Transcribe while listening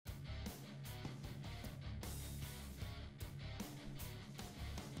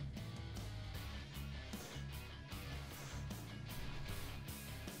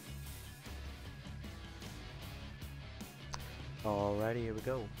Alrighty, here we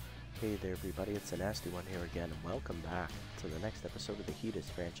go. Hey there everybody, it's a nasty one here again, and welcome back to the next episode of the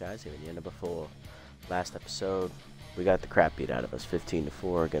Heatest franchise here in the end of before. Last episode, we got the crap beat out of us,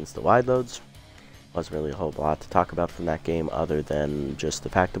 15-4 against the Wide Loads. Wasn't really a whole lot to talk about from that game other than just the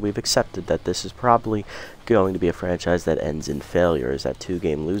fact that we've accepted that this is probably going to be a franchise that ends in failure, as that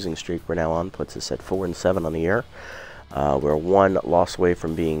 2-game losing streak we're now on puts us at 4-7 on the year. We're one loss away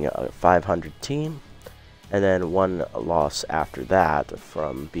from being a 500 team. And then one loss after that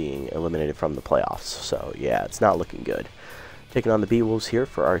from being eliminated from the playoffs. So yeah, it's not looking good. Taking on the Beewolves here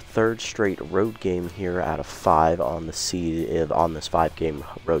for our third straight road game here out of 5 on the on this 5-game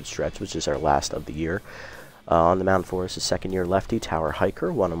road stretch, which is our last of the year. On the mound for us is second-year lefty Tower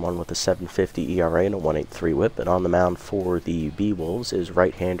Hiker, 1-1 with a 7.50 ERA and a 1.83 WHIP. And on the mound for the Beewolves is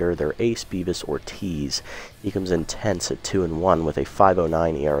right-hander their ace Beavis Ortiz. He comes in tense at 2-1 with a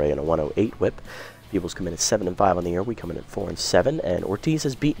 5.09 ERA and a 1.08 WHIP. Beewolves come in at 7-5 on the year. We come in at 4-7, and Ortiz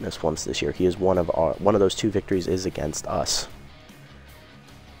has beaten us once this year. He is one of those 2 victories is against us.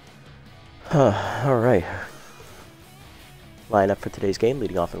 All right. Lineup for today's game: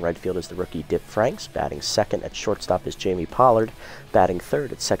 leading off in right field is the rookie Dip Franks. Batting second at shortstop is Jamie Pollard. Batting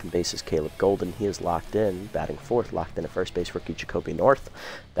third at second base is Caleb Golden. He is locked in. Batting fourth, locked in at first base, rookie Jacoby North.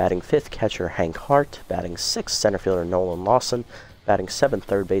 Batting fifth, catcher Hank Hart. Batting sixth, center fielder Nolan Lawson. Batting 7th,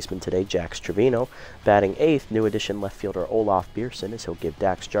 third baseman today, Jax Trevino. Batting 8th, new addition left fielder Olaf Bierson, as he'll give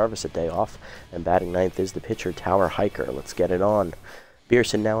Dax Jarvis a day off. And batting 9th is the pitcher Tower Hiker. Let's get it on.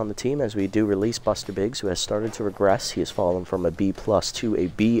 Bierson now on the team as we do release Buster Biggs, who has started to regress. He has fallen from a B+ to a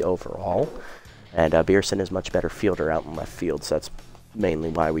B overall. And Bierson is much better fielder out in left field, so that's mainly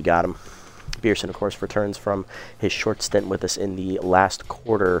why we got him. Bierson, of course, returns from his short stint with us in the last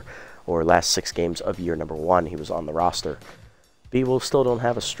quarter, or last 6 games of year number 1. He was on the roster. Beewolves still don't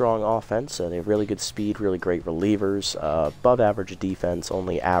have a strong offense. They have really good speed, really great relievers, above average defense,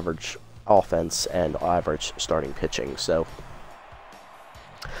 only average offense, and average starting pitching. So,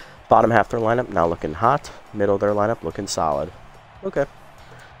 bottom half of their lineup now looking hot. Middle of their lineup looking solid. Okay.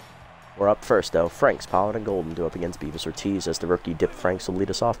 We're up first, though. Franks, Pollard, and Golden do up against Beavis Ortiz, as the rookie Dip Franks will lead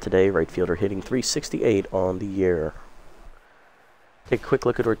us off today. Right fielder hitting .368 on the year. Take a quick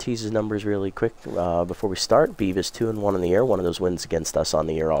look at Ortiz's numbers really quick before we start. Beavis 2-1 in the year, one of those wins against us on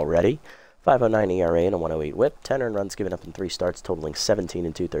the year already. 5.09 ERA and a 1.08 WHIP. 10 earned runs given up in 3 starts, totaling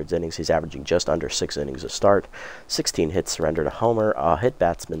 17 2/3 innings. He's averaging just under 6 innings a start. 16 hits, surrendered a homer, hit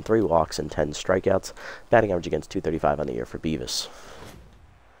batsman, 3 walks, and 10 strikeouts. Batting average against .235 on the year for Beavis.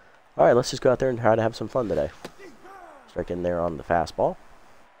 All right, let's just go out there and try to have some fun today. Strike in there on the fastball.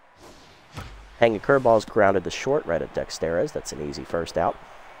 Hanging curveball's grounded to short right at Dexterez. That's an easy first out.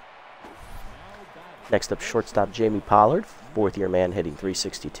 Next up, shortstop Jamie Pollard, 4th-year man hitting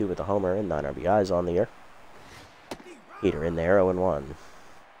 .362 with a homer and 9 RBIs on the year. Heater in there, 0-1.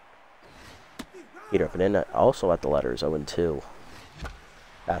 Heater up and in, also at the letters, 0-2.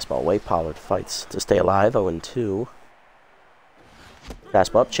 Fastball away, Pollard fights to stay alive, 0-2.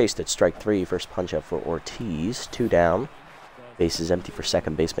 Fastball up, chased at strike 3, first punch out for Ortiz, 2 down. Base is empty for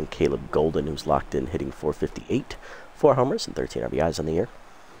second baseman Caleb Golden, who's locked in, hitting .458. 4 homers and 13 RBIs on the year.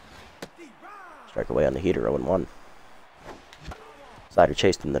 Strike away on the heater, 0-1. Slider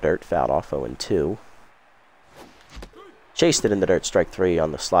chased in the dirt, fouled off, 0-2. Chased it in the dirt, strike 3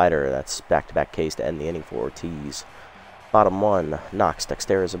 on the slider. That's back-to-back Ks to end the inning for Ortiz. Bottom 1, Knox,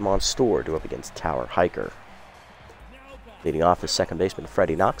 Dexterez, and Monstour do up against Tower Hiker. Leading off is second baseman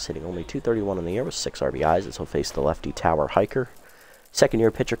Freddie Knox, hitting only .231 in the year with 6 RBIs, as he'll face the lefty Tower Hiker.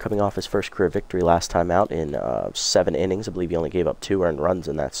 Second-year pitcher coming off his first career victory last time out in 7 innings. I believe he only gave up 2 earned runs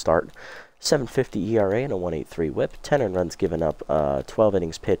in that start. 7.50 ERA and a 1.83 WHIP. 10 earned runs given up, 12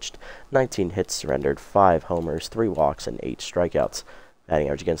 innings pitched, 19 hits surrendered, 5 homers, 3 walks, and 8 strikeouts. Batting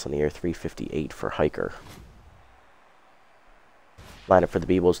average against on the year, .358 for Hiker. Lineup for the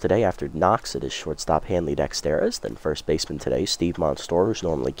Beewolves today: after Knox, it is shortstop Hanley Dexterez. Then first baseman today, Steve Monstour, who's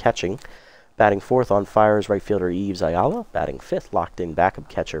normally catching. Batting 4th on fire is right fielder Yves Ayala. Batting 5th, locked in backup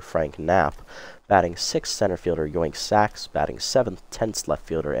catcher Frank Knapp. Batting 6th, center fielder Yoink Sachs. Batting 7th, tense left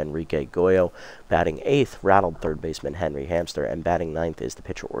fielder Enrique Goyo. Batting 8th, rattled third baseman Henry Hamster. And batting 9th is the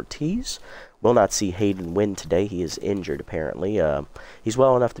pitcher Ortiz. Will not see Hayden Wynn today. He is injured, apparently. He's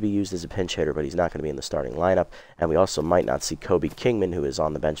well enough to be used as a pinch hitter, but he's not going to be in the starting lineup. And we also might not see Kobe Kingman, who is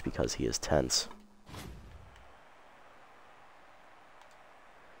on the bench because he is tense.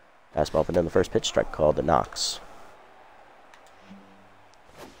 Fastball up and in the first pitch, strike called to Knox.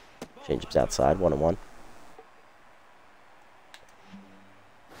 Change-ups outside, 1-1.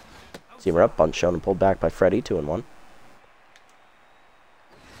 Seamer up, bunt shown and pulled back by Freddie, 2-1.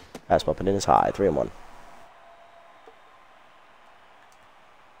 Fastball up and in is high, 3-1.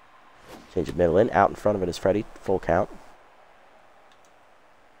 Change of middle in. Out in front of it is Freddie. Full count.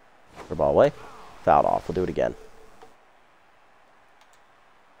 For ball away. Fouled off. We'll do it again.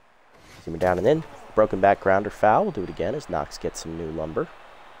 Zoomer down and in. Broken back grounder foul. We'll do it again as Knox gets some new lumber.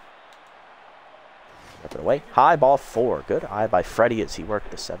 Up and away. High ball 4. Good eye by Freddie as he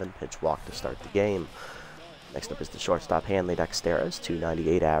worked the 7-pitch walk to start the game. Next up is the shortstop Hanley Dexteras.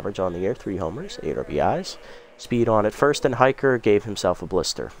 298 average on the year. 3 homers. 8 RBIs. Speed on at first, and Hiker gave himself a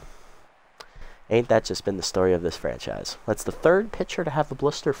blister. Ain't that just been the story of this franchise? That's the 3rd pitcher to have a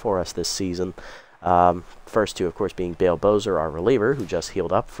blister for us this season. First 2, of course, being Bale Bozer, our reliever, who just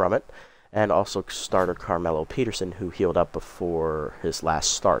healed up from it, and also starter Carmelo Peterson, who healed up before his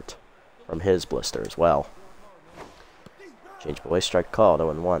last start from his blister as well. Change boy, strike called,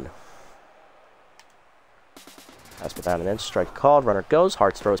 0-1. Pass it down and in, strike called, runner goes,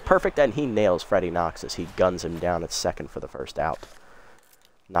 Hart's throw is perfect, and he nails Freddie Knox as he guns him down at second for the first out.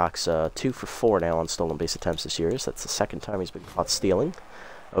 Knox 2 for 4 now on stolen base attempts this year. So that's the 2nd time he's been caught stealing.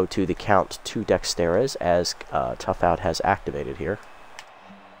 0-2 the count to Dexteras as Tough Out has activated here.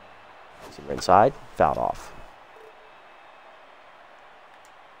 Zoomer inside, fouled off.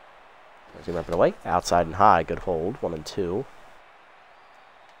 Zoomer up and away, outside and high, good hold, 1-2.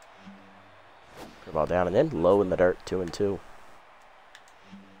 Ball down and in, low in the dirt, 2-2.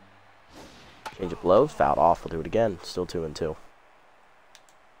 Change up low, fouled off, we'll do it again, still 2-2.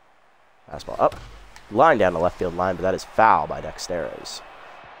 Fastball up. Line down the left field line, but that is foul by Dexteras.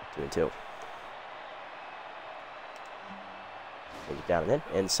 2-2. Change it down and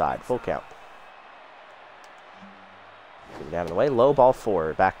in. Inside. Full count. Down and away. Low ball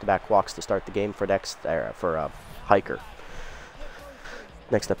 4. Back-to-back walks to start the game for Hiker.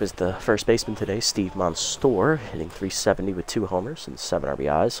 Next up is the first baseman today, Steve Monstour, hitting .370 with 2 homers and 7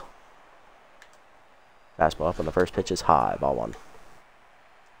 RBIs. Fastball up on the first pitch is high. Ball 1.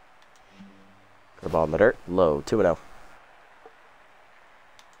 Ball in the dirt, low, 2-0.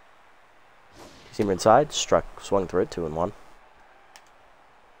 Seamer inside, swung through it, 2-1.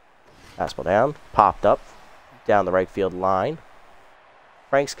 Fastball down, popped up, down the right field line.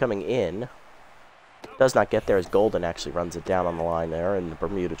 Frank's coming in. Does not get there as Golden actually runs it down on the line there in the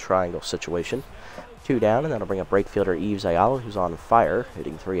Bermuda Triangle situation. 2 down, and that'll bring up right fielder Yves Ayala, who's on fire,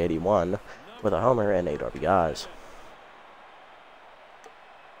 hitting .381 with a homer and 8 RBIs.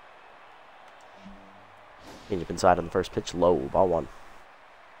 Change up inside on the first pitch, low, ball 1.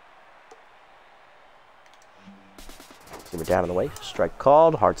 Zoomer down and away, strike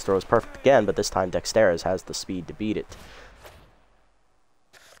called. Hart's throw is perfect again, but this time Dexteras has the speed to beat it.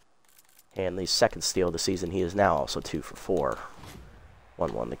 Hanley's 2nd steal of the season. He is now also 2 for 4.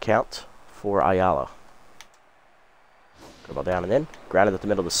 1-1 the count for Ayala. Ball down and in. Grounded at the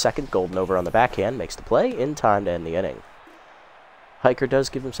middle of the 2nd. Golden over on the backhand. Makes the play in time to end the inning. Hiker does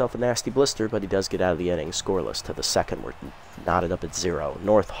give himself a nasty blister, but he does get out of the inning scoreless to the 2nd. We're knotted up at 0.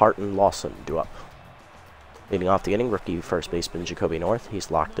 North, Hart, and Lawson do up. Leading off the inning, rookie first baseman Jacoby North.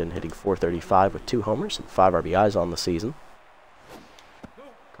 He's locked in, hitting .435 with 2 homers and 5 RBIs on the season.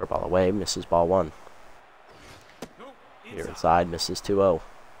 Curveball away, misses ball 1. Here inside, misses 2-0.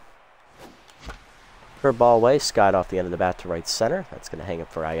 Curveball away, skied off the end of the bat to right center. That's going to hang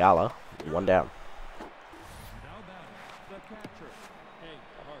up for Ayala. 1 down.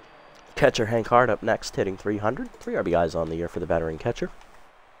 Catcher Hank Hart up next, hitting .300. 3 RBIs on the year for the veteran catcher.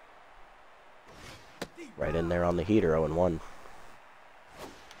 Right in there on the heater, 0-1.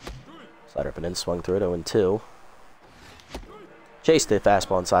 Slider up and in, swung through it, 0-2. Chased the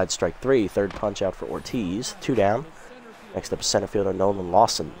fastball inside, strike 3. 3rd punch out for Ortiz, 2 down. Next up is center fielder Nolan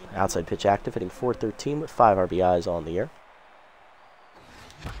Lawson. Outside pitch active, hitting .413 with 5 RBIs on the year.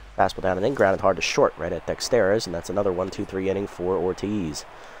 Fastball down and in, grounded hard to short, right at Dexteras, and that's another 1-2-3 inning for Ortiz.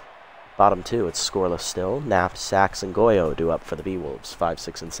 Bottom 2, it's scoreless still. Knapp, Sachs, and Goyo do up for the Beewolves, 5,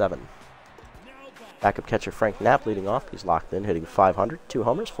 6, and 7. Backup catcher Frank Knapp leading off. He's locked in, hitting .500, 2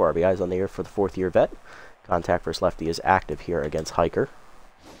 homers, 4 RBIs on the year for the 4th-year vet. Contact versus lefty is active here against Hiker.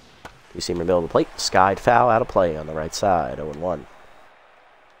 Two-seamer middle of the plate, skied foul, out of play on the right side, 0-1.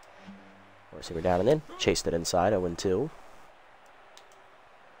 Four-seamer down and in, chased it inside, 0-2.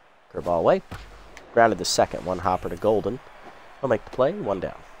 Curveball away, grounded the 2nd, 1 hopper to Golden. He'll make the play, 1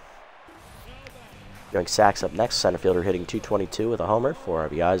 down. Young Sachs up next, center fielder hitting .222 with a homer, 4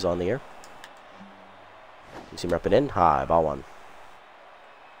 RBIs on the year. Two-seamer up and in, high, ball 1.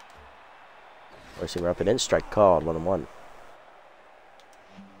 Four-seamer up and in, strike called, 1-1.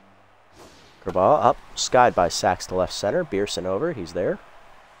 Curveball up, skied by Sachs to left center, Beerson over, he's there.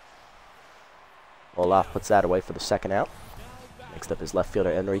 Olaf puts that away for the 2nd out. Next up is left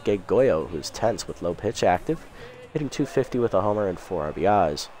fielder Enrique Goyo, who's tense with low pitch active, hitting .250 with a homer and 4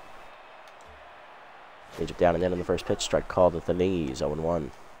 RBIs. Change it down and in on the first pitch. Strike called at the knees.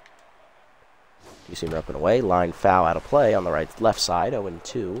 0-1. Two-seamer up and away. Line foul out of play on the left side.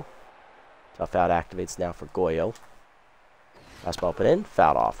 0-2. Tough out activates now for Goyo. Fastball up and in.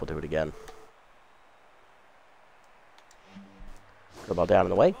 Fouled off. We'll do it again. Curveball down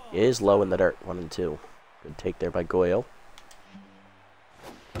and away. Is low in the dirt. 1-2. Good take there by Goyo.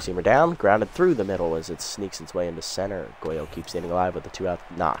 Two-seamer down. Grounded through the middle as it sneaks its way into center. Goyo keeps staying alive with a 2-out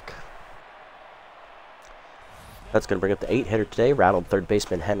knock. That's going to bring up the 8-hitter today. Rattled third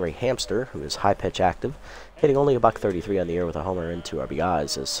baseman Henry Hamster, who is high-pitch active, hitting only $133 on the year with a homer and 2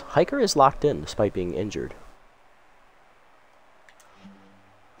 RBIs, as Hiker is locked in despite being injured.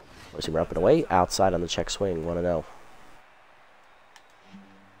 Four-seamer up and away, outside on the check swing, 1-0.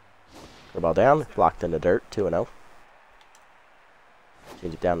 Curveball down, blocked in the dirt, 2-0.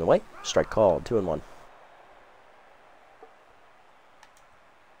 Change it down the way, strike called, 2-1.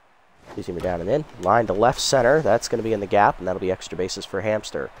 Two-seamer down and in. Line to left center. That's going to be in the gap, and that'll be extra bases for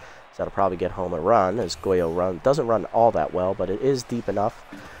Hamster. So that'll probably get home a run, as Goyo doesn't run all that well, but it is deep enough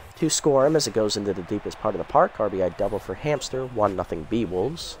to score him as it goes into the deepest part of the park. RBI double for Hamster. 1-0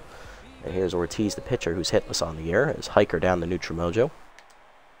 Beewolves. And here's Ortiz, the pitcher, who's hitless on the year, as Hiker down the neutral mojo.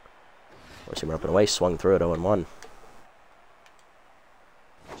 Four-seamer up and away. Swung through it, 0-1.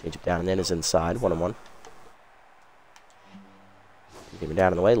 Change it down and in is inside, 1-1. Even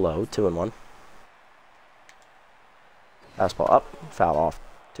down in the way, low, 2-1. Fastball up, foul off,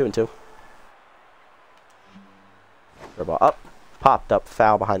 2-2. Curveball up, popped up,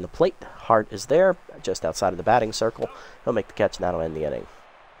 foul behind the plate. Hart is there, just outside of the batting circle. He'll make the catch, and that'll end the inning.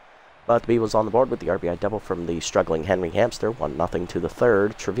 But the Beewolves on the board with the RBI double from the struggling Henry Hamster. 1-0 to the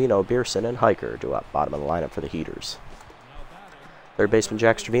third. Trevino, Beerson, and Hiker do up bottom of the lineup for the Heaters. Third baseman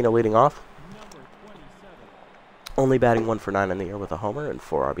Jack Trevino leading off. Only batting 1 for 9 in the year with a homer and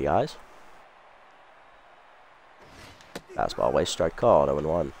 4 RBIs. Fastball away, strike called,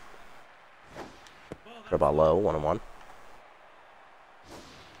 0-1. Curveball low, 1-1.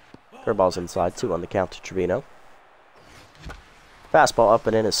 Curveball's inside, 2 on the count to Trevino. Fastball up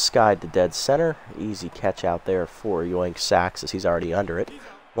and in is skied to dead center. Easy catch out there for Yoink Sachs as he's already under it.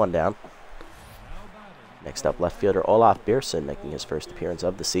 1 down. Next up, left fielder Olaf Beerson making his first appearance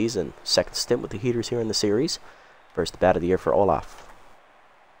of the season. Second stint with the Heaters here in the series. First bat of the year for Olaf.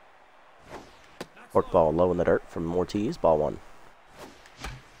 Forkball low in the dirt from Ortiz, ball 1.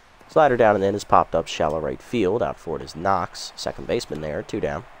 Slider down and in is popped up, shallow right field. Out for it is Knox, second baseman there, 2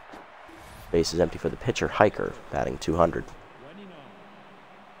 down. Base is empty for the pitcher Hiker, batting 200.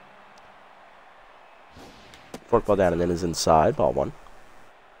 Forkball down and in is inside, ball 1.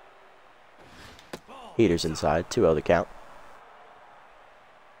 Heaters inside, 2-0 the count.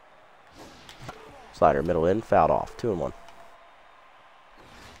 Slider middle in, fouled off, 2-1.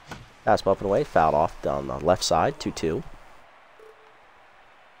 Fastball up and away, fouled off down the left side, 2-2.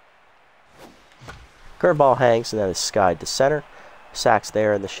 Curveball hangs and then is skied to center. Sacks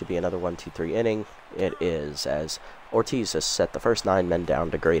there, and this should be another 1-2-3 inning. It is, as Ortiz has set the first 9 men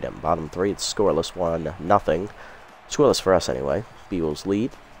down to grade him. Bottom 3, it's scoreless, 1-0. Scoreless for us anyway. Beewolves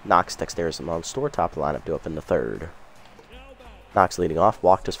lead. Knox, Dexter's and Monster, top of the lineup, due up in the third. Knox leading off,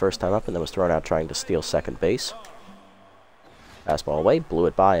 walked his first time up, and then was thrown out trying to steal second base. Fastball away, blew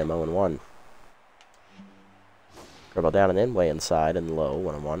it by him, 0-1. Curveball down and in, way inside and low,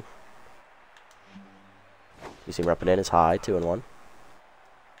 1-1. Two-seamer up and in is high, 2-1.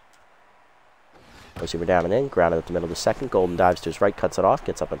 Four-seamer down and in, grounded at the middle of the second. Golden dives to his right, cuts it off,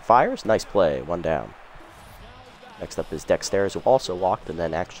 gets up and fires. Nice play, 1 down. Next up is Dexter's, who also walked and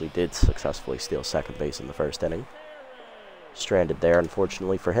then actually did successfully steal second base in the first inning. Stranded there,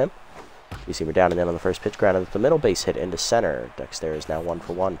 unfortunately for him. Two-seamer down and in on the first pitch, grounded at the middle, base hit into center. Dexter is now 1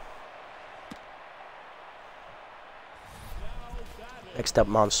 for 1. Next up,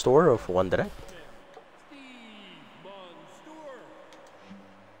 Monster, 0 for 1 today.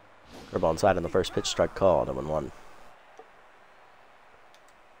 Curveball inside on the first pitch, strike called, 0-1.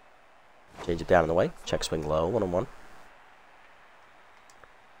 Change it down in the way, check swing low, 1-1.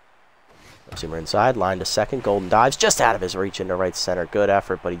 Seamer inside, line to second, Golden dives just out of his reach into right center. Good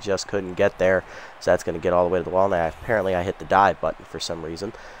effort, but he just couldn't get there. So that's going to get all the way to the wall. Now, apparently I hit the dive button for some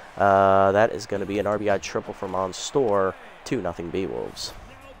reason. That is going to be an RBI triple for Monster, 2-0 Beewolves.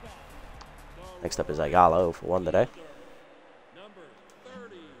 Next up is Ayala, 0 for 1 today.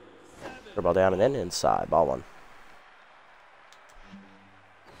 Curveball down and in, inside, ball 1.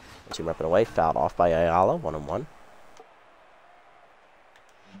 Seamer up and away, fouled off by Ayala, 1-1.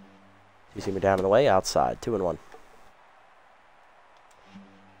 Two-seamer down and away, outside, 2-1.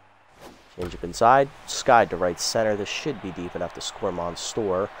 Change up inside. Skied to right center. This should be deep enough to score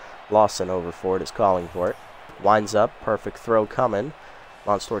Monster. Lawson over for it is calling for it. Winds up. Perfect throw coming.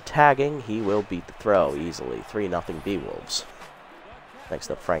 Monster tagging. He will beat the throw easily. 3-0 Beewolves.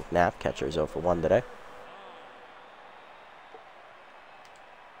 Next up, Frank Knapp. Catcher is 0 for 1 today.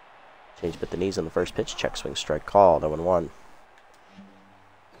 Change up at the knees on the first pitch. Check swing strike called. 0-1.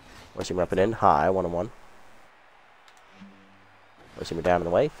 Four-seamer up and in. High. 1-1. Four-seamer down and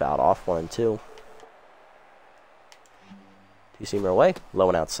away. Fouled off. 1-2. Two-seamer away. Low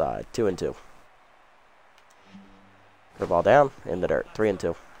and outside. 2-2. Curveball down. In the dirt.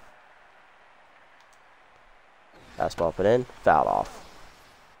 3-2. Fastball up and in. Fouled off.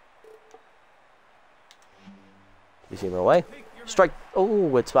 Two-seamer away. Strike.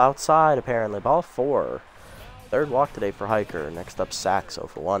 Oh, it's outside apparently. Ball 4. Third walk today for Hiker. Next up, Sacks 0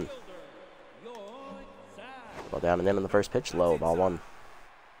 for 1. Ball down and in on the first pitch. Low. Ball 1.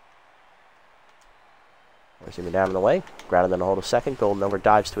 Four-seamer down and away. Grounded in the hold of second. Golden over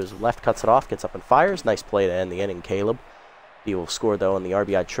dives to his left. Cuts it off. Gets up and fires. Nice play to end the inning, Caleb. He will score, though, in the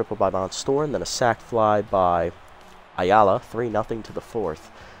RBI triple by Monster. And then a sac fly by Ayala. 3-0 to the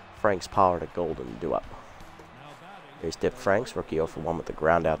 4th. Franks Pollard at Golden due up. Here's Dip Franks, rookie 0 for 1 with the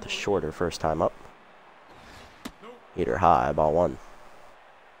ground out to shorter first time up. Heater high, ball 1.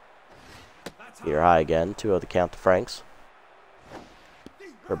 Heater high again, 2-0 the count to Franks.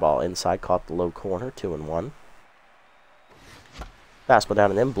 Curveball inside, caught the low corner, 2-1. Fastball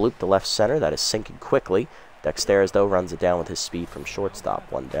down and in, bloop to left center, that is sinking quickly. Dexteras, though, runs it down with his speed from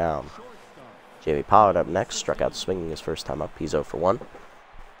shortstop, 1 down. Jamie Pollard up next, struck out swinging his first time up, he's 0 for 1.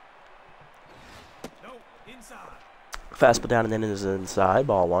 Fastball down and in is inside,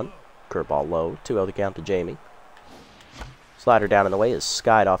 ball 1. Curveball low, 2-0 the count to Jamie. Slider down in the way is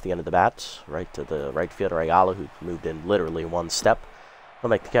skied off the end of the bat, right to the right fielder Ayala, who moved in literally 1 step.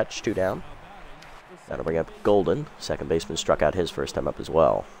 He'll make the catch, 2 down. That'll bring up Golden. Second baseman struck out his first time up as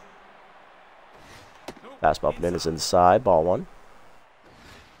well. Fastball up and in is inside, ball 1.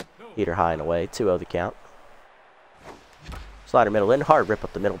 Heater high and away, 2-0 the count. Slider middle in, hard rip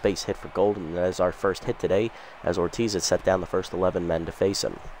up the middle, base hit for Golden, and that is our first hit today, as Ortiz has set down the first 11 men to face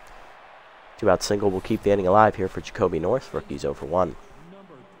him. 2-out single will keep the inning alive here for Jacoby North, rookies 0 for 1.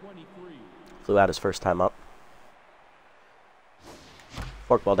 Flew out his first time up.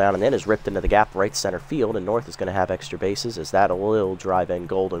 Forkball down and in is ripped into the gap right center field, and North is going to have extra bases, as that will drive in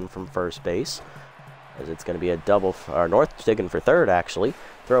Golden from first base. As it's going to be a double, or North digging for third, actually.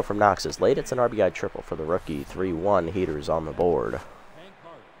 Throw from Knox is late. It's an RBI triple for the rookie. 3-1 Heaters on the board.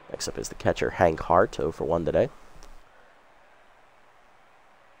 Next up is the catcher, Hank Hart, 0 for 1 today.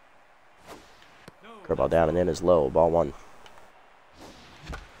 Curveball down and in is low, ball 1.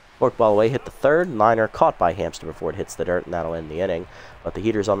 Forkball away, hit the third. Liner caught by Hamster before it hits the dirt, and that'll end the inning. But the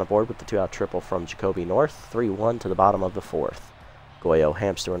Heaters on the board with the 2-out triple from Jacoby North. 3-1 to the bottom of the 4th. Goyo,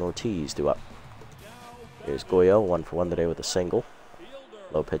 Hamster, and Ortiz due up. Here's Goyo, 1 for 1 today with a single.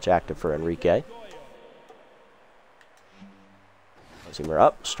 Low pitch active for Enrique. Seamer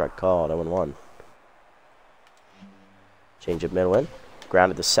up, strike called, 0-1. Change of middle in,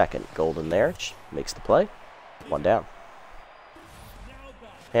 grounded to second. Golden there, makes the play. 1 down.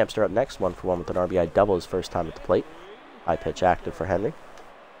 Hamster up next, 1 for 1 with an RBI double his first time at the plate. High pitch active for Henry.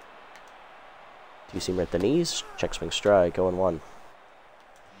 Two-seamer at the knees, check swing strike, 0-1.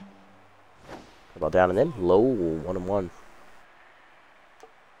 Ball down and in, low, 1-1.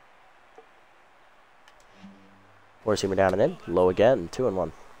 Four-seamer down and in, low again,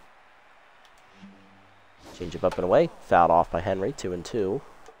 2-1. Change up and away, fouled off by Henry, 2-2.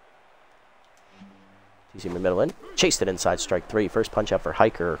 Two-seamer middle in, chased it inside, strike 3. First punch out for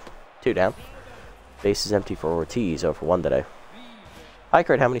Hiker, 2 down. Base is empty for Ortiz, 0 for 1 today.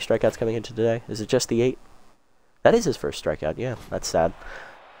 Hiker had how many strikeouts coming into today? Is it just the 8? That is his first strikeout, yeah, that's sad.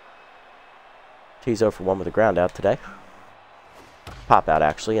 He's 0 for 1 with a ground out today. Pop out,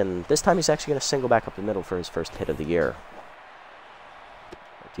 actually, and this time he's actually going to single back up the middle for his first hit of the year.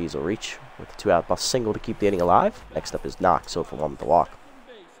 Ortiz will reach with a 2-out ball single to keep the inning alive. Next up is Knox, 0 for 1 with the walk.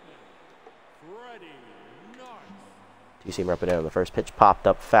 Two-seamer up and in on the first pitch. Popped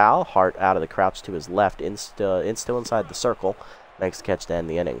up foul. Hart out of the crouch to his left. Still inside the circle. Makes the catch to end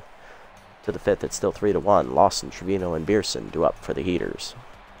the inning. To the 5th, it's still 3-1. Lawson, Trevino, and Beerson do up for the Heaters.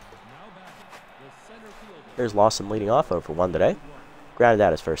 Here's Lawson leading off, 0 for 1 today. Grounded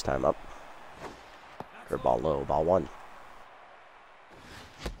out his first time up. Curveball low, ball 1.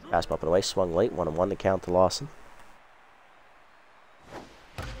 Fastball up and away, swung late, 1-1 to count to Lawson.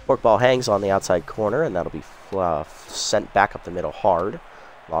 Forkball hangs on the outside corner, and that'll be sent back up the middle hard.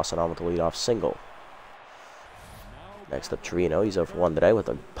 Lawson on with the leadoff single. Next up, Trevino. He's 0 for 1 today with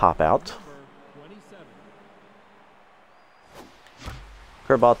a pop out.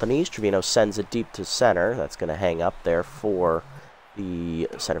 Curveball at the knees. Trevino sends it deep to center. That's going to hang up there for the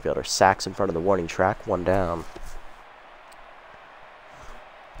center fielder. Sacks in front of the warning track. One down.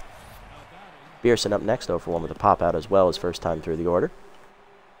 Beerson up next, 0 for 1 with a pop out as well, his first time through the order.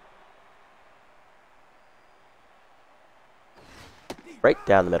 Right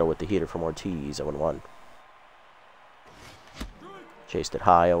down the middle with the heater from Ortiz, 0-1. Chased it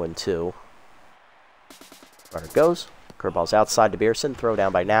high, 0-2. Runner goes. Curveball's outside to Beerson. Throw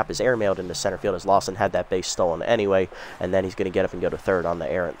down by Knapp is airmailed into center field as Lawson had that base stolen anyway. And then he's going to get up and go to third on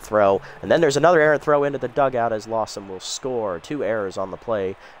the errant throw. And then there's another errant throw into the dugout as Lawson will score. 2 errors on the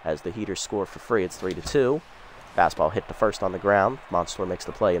play as the Heaters score for free. It's 3-2. Fastball hit to first on the ground. Monster makes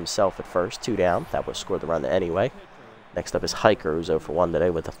the play himself at first. 2 down. That would score the run anyway. Next up is Hiker, who's 0 for 1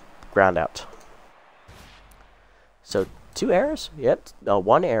 today with a ground out. So 2 errors? Yep. No,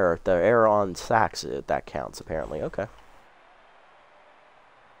 1 error. The error on sacks, that counts apparently. Okay.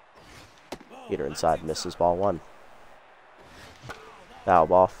 Heater inside, misses, ball 1.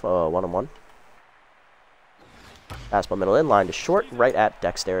 Foul off, 1-1. Fastball middle in, line to short, right at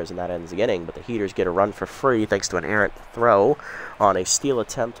Dexter's, and that ends the inning. But the Heaters get a run for free thanks to an errant throw on a steal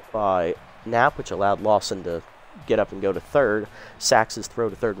attempt by Knapp, which allowed Lawson to get up and go to third. Sachs' throw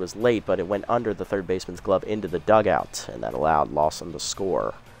to third was late, but it went under the third baseman's glove into the dugout, and that allowed Lawson to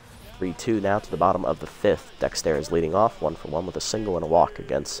score. 3-2 now to the bottom of the 5th. Dexter is leading off, 1 for 1 with a single and a walk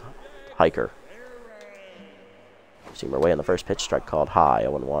against Hiker. Seamer away on the first pitch, strike called high,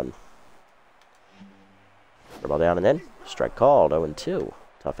 0-1. Ball down and in, strike called, 0-2.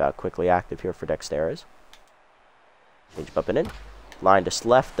 Tough out, quickly active here for Dexteres. Change up and in, line to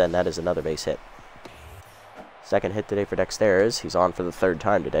left, and that is another base hit. Second hit today for Dexteres. He's on for the 3rd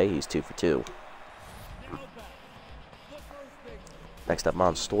time today. He's 2 for 2. Next up,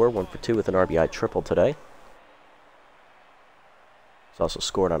 Monster, 1 for 2 with an RBI triple today. He's also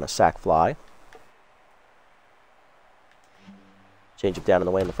scored on a sac fly. Change up down in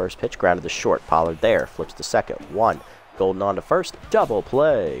the way in the first pitch. Grounded to short. Pollard there. Flips to second. 1. Golden on to first. Double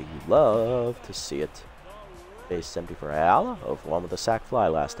play. You love to see it. Base empty for Ayala. 0 for 1 with a sac fly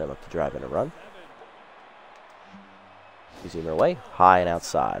last time up to drive in a run. Seamer away. High and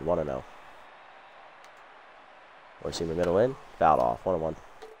outside. 1-0. Or Seamer middle in. Fouled off. 1-1.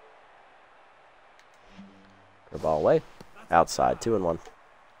 Ball away. Outside. 2-1.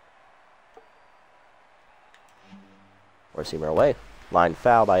 Or Seamer away. Line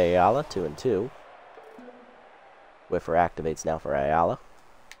foul by Ayala, 2-2. Whiffer activates now for Ayala.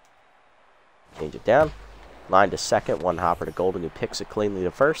 Change it down. Line to second, 1 hopper to Golden, who picks it cleanly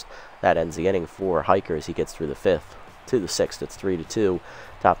to first. That ends the inning for Hiker as he gets through the 5th. To the 6th, it's 3-2.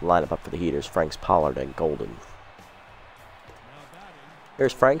 Top of the lineup up for the Heaters, Franks, Pollard, and Golden.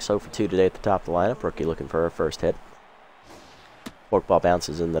 Here's Franks, 0 for 2 today at the top of the lineup. Rookie looking for her first hit. Forkball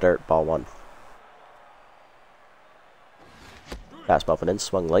bounces in the dirt, ball 1. Fastball up and in,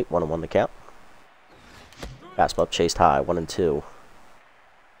 swung late, 1-1 the count. Fastball up, chased high, 1-2.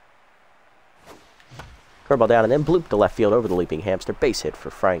 Curveball down and in, bloop to left field over the leaping hamster. Base hit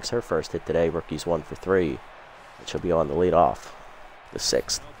for Franks, her first hit today. Rookie's 1 for 3. And she'll be on the lead off, the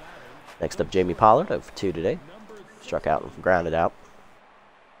 6th. Next up, Jamie Pollard, 0 for 2 today. Struck out and grounded out.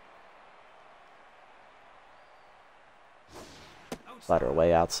 Slider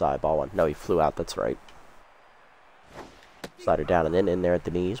away outside, ball 1. No, he flew out, that's right. Slider down and in there at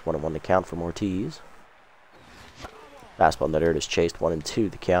the knees. 1-1 the count from Ortiz. Fastball in the dirt is chased. 1-2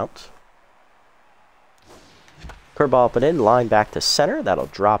 the count. Curveball up and in. Line back to center. That'll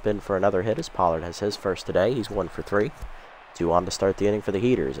drop in for another hit as Pollard has his first today. He's 1 for 3. 2 on to start the inning for the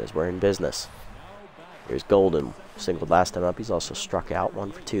Heaters as we're in business. Here's Golden. Singled last time up. He's also struck out.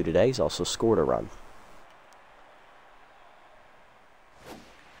 1 for 2 today. He's also scored a run.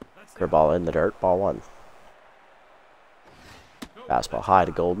 Curveball in the dirt. Ball 1. Fastball high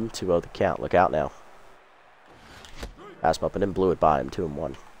to Golden, 2-0 the count. Look out now. Fastball up and in, blew it by him,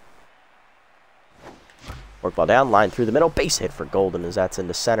 2-1. Workball down, line through the middle, base hit for Golden as that's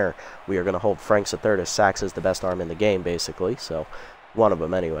into center. We are going to hold Franks at third as Sachs is the best arm in the game, basically. So, one of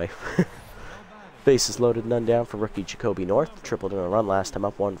them anyway. Bases loaded, none down for rookie Jacoby North. Tripled in a run last time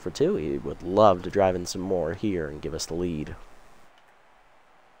up, 1 for 2. He would love to drive in some more here and give us the lead.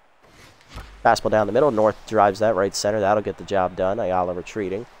 Fastball down the middle. North drives that right center. That'll get the job done. Ayala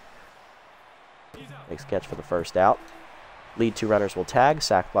retreating. Makes a catch for the first out. Lead 2 runners will tag.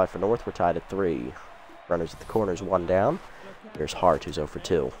 Sac fly for North. We're tied at 3. Runners at the corners, 1 down. Here's Hart, who's 0 for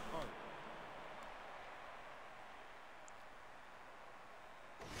 2.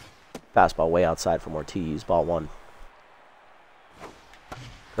 Fastball way outside from Ortiz. Ball 1.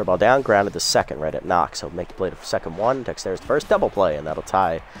 Curveball down, grounded to second, right at Knox. He'll make the play to second one. Dexter's first double play, and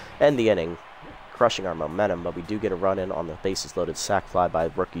that'll end the inning, crushing our momentum. But we do get a run in on the bases loaded sac fly by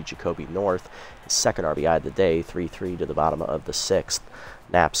rookie Jacoby North. His second RBI of the day, 3-3 to the bottom of the sixth.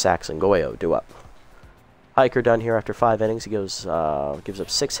 Knapp, Sachs, and Goyo do up. Hiker done here after 5 innings. He gives up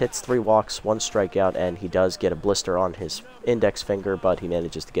 6 hits, 3 walks, 1 strikeout, and he does get a blister on his index finger, but he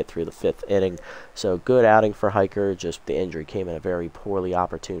manages to get through the 5th inning. So good outing for Hiker, just the injury came at a very poorly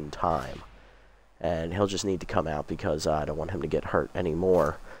opportune time. And he'll just need to come out because I don't want him to get hurt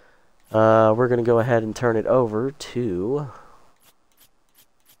anymore. We're going to go ahead and turn it over to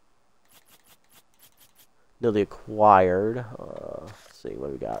newly acquired. Let's see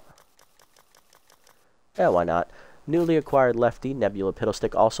what we got. Yeah, why not? Newly acquired lefty Nebula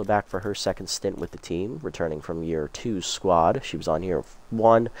Piddlestick, also back for her second stint with the team, returning from year 2's squad. She was on year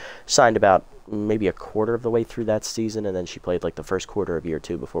 1, signed about maybe a quarter of the way through that season, and then she played like the first quarter of year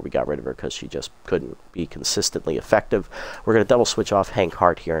 2 before we got rid of her because she just couldn't be consistently effective. We're going to double switch off Hank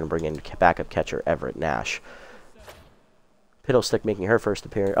Hart here and bring in backup catcher Everett Nash. Piddlestick making her first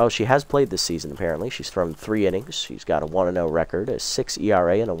appearance. Oh, she has played this season apparently. She's thrown 3 innings. She's got a 1-0 record, a 6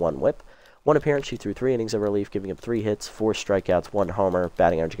 ERA, and a 1 WHIP. 1 appearance, she threw 3 innings of relief, giving up 3 hits, 4 strikeouts, 1 homer,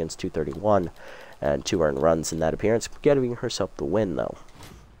 batting average against .231, and 2 earned runs in that appearance, getting herself the win, though.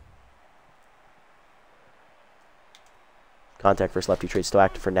 Contact versus lefty trade still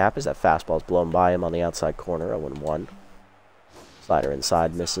active for Knapp as that fastball's blown by him on the outside corner, 0-1. Slider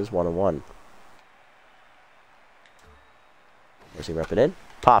inside, misses, 1-1. There's he rep it in.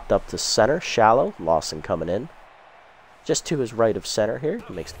 Popped up to center, shallow, Lawson coming in. Just to his right of center here.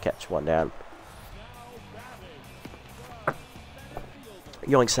 He makes the catch, 1 down.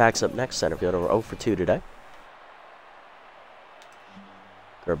 Yoink Sachs up next. Center fielder 0 for 2 today.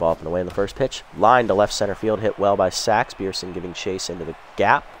 Curveball up and away in the first pitch. Line to left center field. Hit well by Sachs. Bierson giving chase into the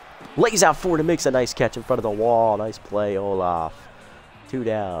gap. Lays out forward and makes a nice catch in front of the wall. Nice play, Olaf. 2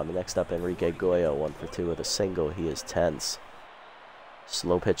 down. Next up, Enrique Goyo. 1 for 2 with a single. He is tense.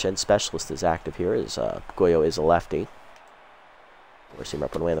 Slow pitch and specialist is active here as Goyo is a lefty. We're seeing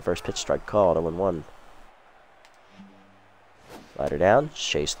up and away in the first pitch. Strike called, 0-1. Slider down,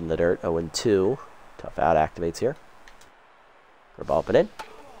 chased in the dirt, 0-2. Tough out activates here. Curveball up and in.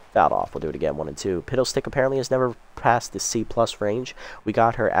 Fouled off. We'll do it again, 1-2. Piddlestick apparently has never passed the C+ range. We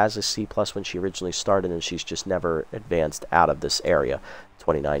got her as a C+ when she originally started, and she's just never advanced out of this area.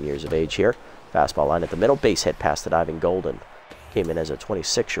 29 years of age here. Fastball line at the middle. Base hit past the diving Golden. Came in as a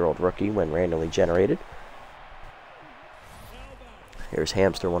 26-year-old rookie when randomly generated. Here's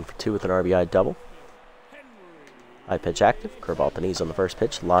Hamster, 1 for 2 with an RBI double. High pitch active. Curveball at the knees on the first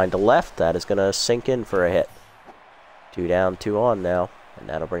pitch. Line to left. That is going to sink in for a hit. 2 down, 2 on now. And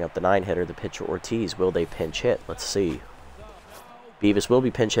that'll bring up the 9-hitter, the pitcher Ortiz. Will they pinch hit? Let's see. Beavis will be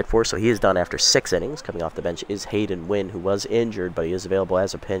pinch hit for, so he is done after 6 innings. Coming off the bench is Hayden Wynn, who was injured, but he is available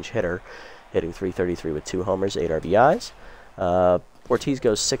as a pinch hitter. Hitting .333 with 2 homers, 8 RBIs. Ortiz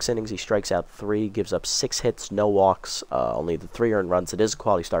goes 6 innings, he strikes out 3, gives up 6 hits, no walks, only the 3 earned runs. It is a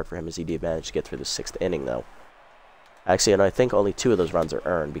quality start for him as he did manage to get through the 6th inning, though. Actually, and I think only 2 of those runs are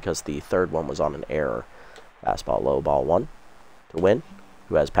earned because the 3rd one was on an error. Fastball low, ball 1 to Win,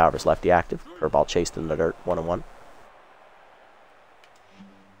 who has power versus lefty active. Curveball chased in the dirt, 1-1.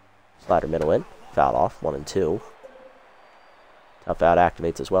 Slider middle in, fouled off, 1-2. Tough out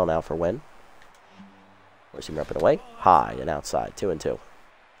activates as well now for Win. Where's he repping away? High and outside, 2-2.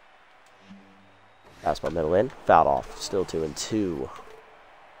 Fastball middle in, fouled off, still 2-2.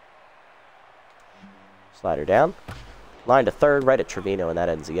 Slider down, line to third, right at Trevino, and that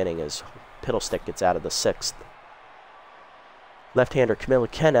ends the inning as Piddlestick gets out of the 6th. Left-hander Camilla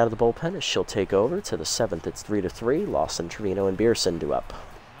Kent out of the bullpen as she'll take over. To the 7th, it's 3-3. Lawson, Trevino, and Bierson do up.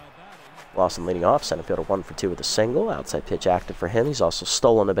 Lawson leading off, center fielder 1 for 2 with a single. Outside pitch active for him. He's also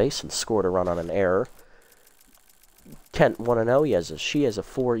stolen a base and scored a run on an error. Kent 1-0. She has a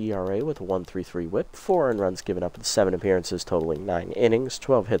 4 ERA with a 1.33 WHIP. 4 earned runs given up in 7 appearances, totaling 9 innings.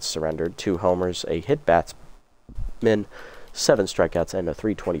 12 hits surrendered, 2 homers, a hit batsman, 7 strikeouts, and a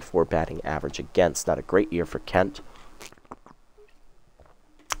 .324 batting average against. Not a great year for Kent,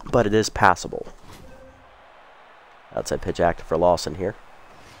 but it is passable. Outside pitch active for Lawson here.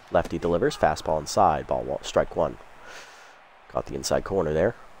 Lefty delivers, fastball inside, strike 1. Caught the inside corner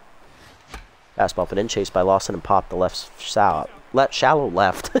there. Fastball up and in, chased by Lawson and popped the shallow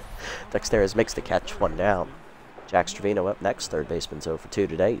left. Dexter's makes the catch, 1 down. Jax Trevino up next, third baseman's 0 for 2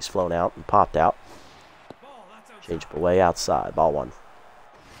 today. He's flown out and popped out. Change up away outside, ball 1.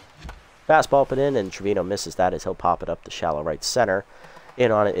 Fastball up and in, and Trevino misses that as he'll pop it up to shallow right center. In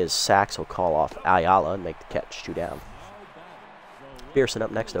on it is Sachs. He'll call off Ayala and make the catch, 2 down. Pearson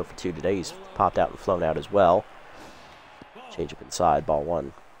up next, 0 for 2 today. He's popped out and flown out as well. Change up inside, ball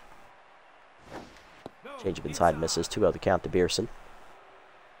 1. Change up inside, misses. 2-0 the count to Pearson.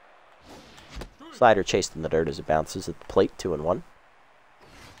 Slider chased in the dirt as it bounces at the plate, 2-1.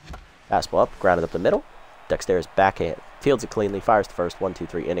 Fastball up, grounded up the middle. Dexter's backhand. Fields it cleanly, fires the first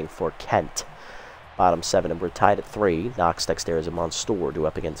 1-2-3 inning for Kent. Bottom 7, and we're tied at 3. Knox, Dexter's, and Monstour due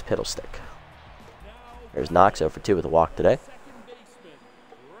up against Piddlestick. There's Knox, 0 for 2 with a walk today.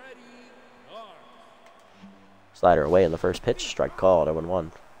 Slider away in the first pitch, strike called,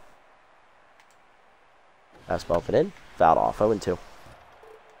 0-1. Fastball fit in, fouled off, 0-2.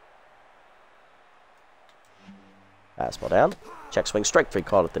 Fastball down, check swing, strike 3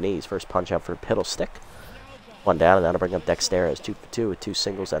 called at the knees. First punch out for Piddlestick. 1 down, and that'll bring up Dexter's, 2 for 2 with 2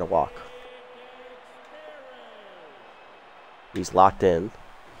 singles and a walk. He's locked in.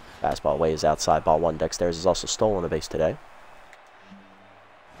 Fastball away is outside, ball 1. Dexter's is also stolen a base today.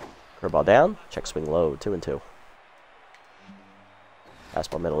 Curveball down, check swing low, 2-2.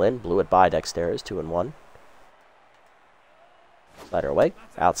 Fastball middle in, blew it by Dexter's, 2-1. Slider away,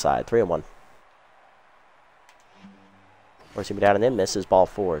 outside, 3-1. Forcing me down and in, misses, ball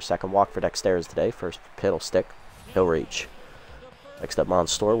 4. Second walk for Dexter's today, first for Piddlestick. He'll reach. Next up,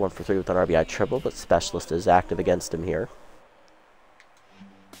 Monstour, 1 for 3 with an RBI triple, but Specialist is active against him here.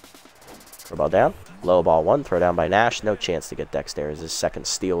 Ball down, low ball 1, throw down by Nash. No chance to get Dexter's. His second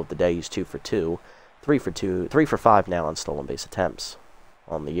steal of the day. He's 2 for 2. 3 for 5 now on stolen base attempts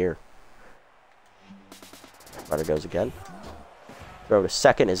on the year. Runner goes again. Throw to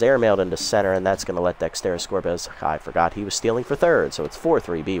second is airmailed into center, and that's going to let Dexter's score, because I forgot he was stealing for third, so it's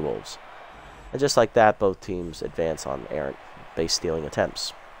 4-3 Beewolves. And just like that, both teams advance on errant base stealing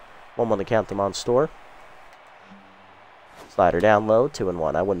attempts. 1-1 the count to Monstour. Slider down low,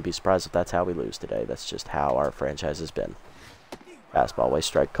 2-1. I wouldn't be surprised if that's how we lose today. That's just how our franchise has been. Fastball away,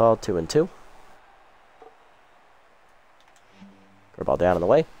 strike called, 2-2. Curveball down and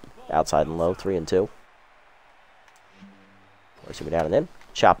away. Outside and low, 3-2. Forcing me down and in.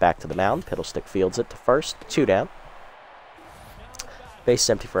 Chop back to the mound. Piddlestick fields it to first, 2 down. Base is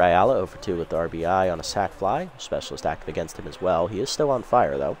empty for Ayala, 0 for 2 with the RBI on a sac fly. Specialist active against him as well. He is still on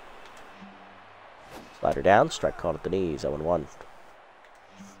fire, though. Slider down, strike called at the knees, 0-1.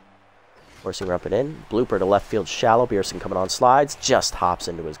 Forcing her up and in. Blooper to left field shallow. Pearson coming on slides. Just hops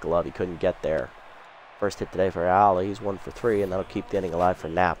into his glove. He couldn't get there. First hit today for Ayala. He's 1 for 3, and that'll keep the inning alive for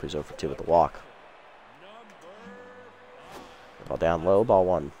Knapp, who's 0 for 2 with the walk. Ball down low, ball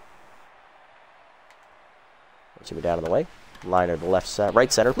 1. Forcing me down in the way. Liner to left center,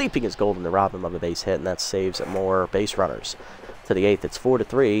 right center. Leaping is golden to rob him of a base hit, and that saves more base runners. To the 8th, it's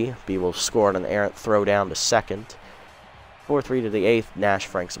 4-3. Beewolves scored an errant throw down to second. 4-3 to the 8th. Nash,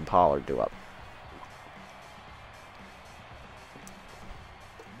 Franks, and Pollard do up.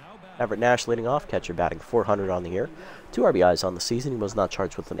 Everett Nash leading off. Catcher batting .400 on the year. 2 RBIs on the season. He was not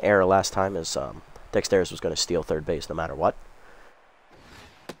charged with an error last time, as Dexter's was going to steal third base no matter what.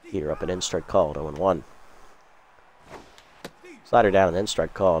 Heater up and in, strike called, 0-1. Slider down and in,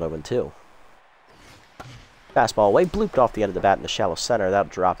 strike called, 0-2. Fastball away, blooped off the end of the bat in the shallow center. That'll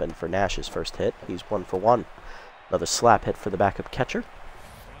drop in for Nash's first hit. He's 1 for 1. Another slap hit for the backup catcher.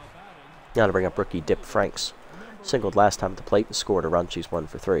 Now to bring up rookie Dip Franks. Singled last time at the plate and scored a run. She's 1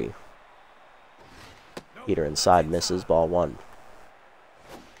 for 3. Heater inside, misses, ball 1.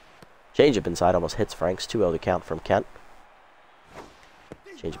 Changeup inside, almost hits Franks. 2-0 the count from Kent.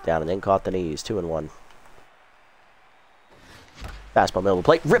 Changeup down and in, caught the knees, 2-1. Fastball middle of the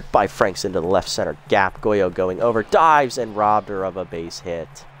plate, ripped by Franks into the left center gap. Goyo going over, dives, and robbed her of a base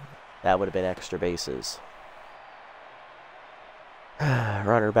hit. That would have been extra bases.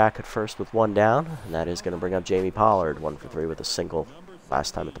 Runner back at first with 1 down, and that is going to bring up Jamie Pollard, 1 for 3 with a single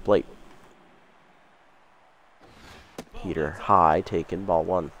last time at the plate. Heater high, taken, ball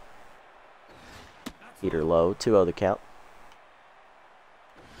 1. Heater low, 2-0 the count.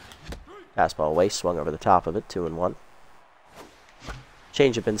 Fastball away, swung over the top of it, 2-1.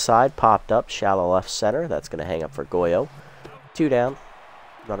 Changeup inside, popped up, shallow left center. That's going to hang up for Goyo. 2 down.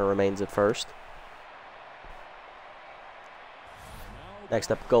 Runner remains at first.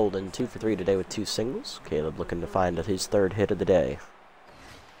 Next up, Golden, 2 for 3 today with 2 singles. Caleb looking to find his 3rd hit of the day.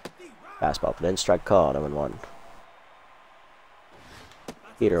 Fastball for the in, strike called, 0-1.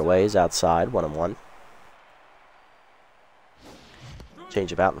 Heater away is outside, 1-1.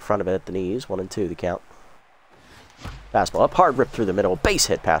 Changeup out in front of it at the knees, 1-2 the count. Fastball up, hard rip through the middle, base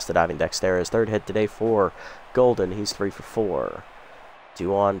hit past the diving Dexter. His 3rd hit today for Golden. He's 3 for 4.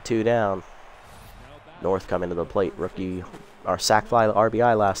 2 on, 2 down. North coming to the plate. Rookie, our sac fly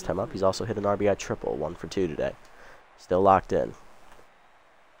RBI last time up. He's also hit an RBI triple, 1 for 2 today. Still locked in.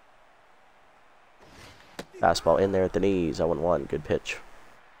 Fastball in there at the knees. 0-1. Good pitch.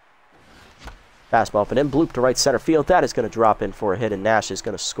 Fastball up and in. Bloop to right center field. That is going to drop in for a hit, and Nash is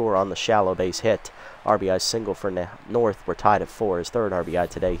going to score on the shallow base hit. RBI single for North. We're tied at 4. His third RBI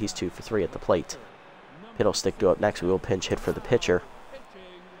today. He's 2 for 3 at the plate. Fiddlestick due up next. We will pinch hit for the pitcher.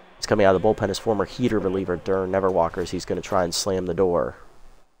 He's coming out of the bullpen. His former heater reliever, Dern Neverwalkers. He's going to try and slam the door.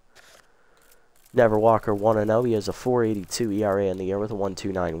 Neverwalker 1-0. He has a 4.82 ERA in the year with a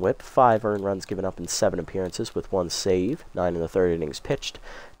 1.29 whip. 5 earned runs given up in 7 appearances with 1 save. 9 in the third innings pitched.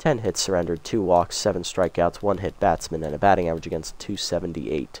 10 hits surrendered, 2 walks, 7 strikeouts, 1 hit batsman, and a batting average against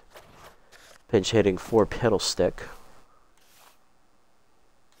 278. Pinch hitting for Fiddlestick.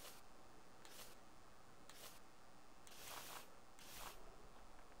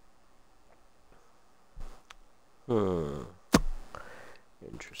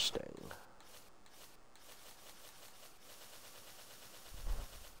 Interesting.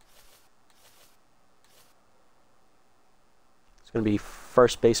 It's going to be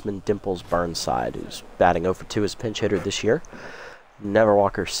first baseman Dimples Burnside, who's batting 0 for 2 as pinch hitter this year.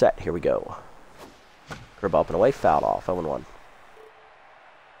 Neverwalker set. Here we go. Curve up and away, fouled off. 0-1.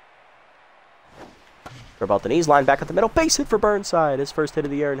 Curve out the knees, line back at the middle. Base hit for Burnside. His first hit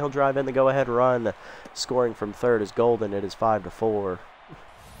of the year, and he'll drive in the go-ahead run. Scoring from third is Golden. It is 5-4.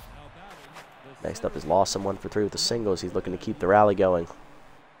 Next up is Lawson, 1 for 3 with the singles. He's looking to keep the rally going.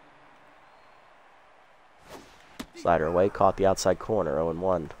 Slider away, caught the outside corner,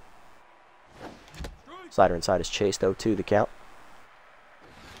 0-1. Slider inside is chased, 0-2 the count.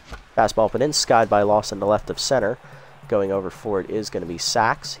 Fastball up and in, skied by Lawson to left of center. Going over for it is going to be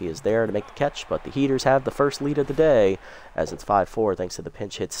Sachs. He is there to make the catch, but the Heaters have the first lead of the day as it's 5-4 thanks to the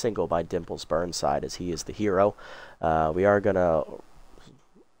pinch hit single by Dimples Burnside as he is the hero. We are going to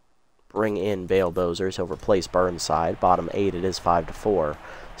bring in Bale Bozers. He'll replace Burnside. Bottom 8, it is 5-4.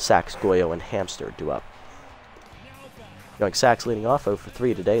 Sachs, Goyo, and Hamster due up. Going Sachs leading off 0 for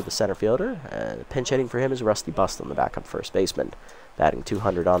 3 today, the center fielder. Pinch hitting for him is Rusty Buston, the backup first baseman, batting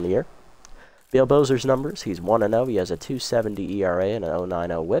 200 on the year. Bale Bozer's numbers, he's 1-0. He has a 2.70 ERA and an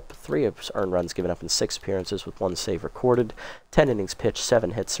 0.90 whip. 3 earned runs given up in 6 appearances with 1 save recorded. 10 innings pitched,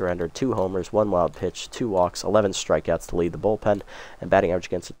 7 hits surrendered, 2 homers, 1 wild pitch, 2 walks, 11 strikeouts to lead the bullpen, and batting average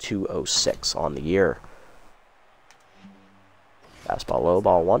against a 2.06 on the year. Fastball low,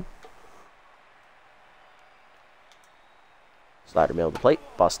 ball 1. Slider middle of the plate.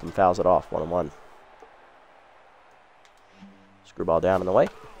 Buston fouls it off. 1-1. Screwball down and away.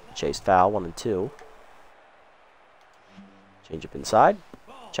 Chased foul. 1-2. Change up inside.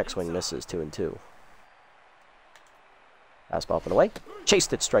 Check swing misses. 2-2. Fastball up and away.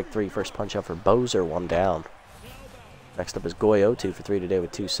 Chased it. Strike 3. First punch out for Bozer. 1 down. Next up is Goyo. 2 for 3 today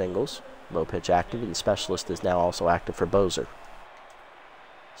with 2 singles. Low pitch active, and Specialist is now also active for Bozer.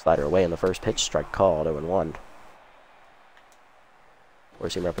 Slider away in the first pitch. Strike called. 0-1.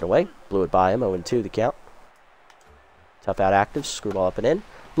 Force him up and away. Blew it by him. 0-2 the count. Tough out active. Screwball up and in.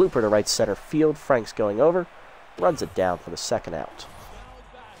 Blooper to right center field. Frank's going over. Runs it down for the second out.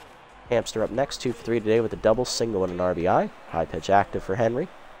 Hamster up next. 2 for 3 today with a double, single, and an RBI. High pitch active for Henry.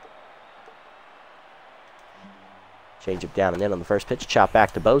 Change up down and in on the first pitch. Chop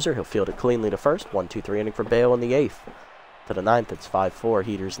back to Bozer. He'll field it cleanly to first. 1-2-3 inning for Bale in the 8th. To the 9th, it's 5-4.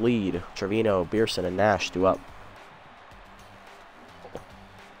 Heaters lead. Trevino, Beerson, and Nash do up.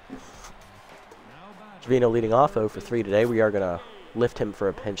 Trevino leading off 0 for 3 today. We are going to lift him for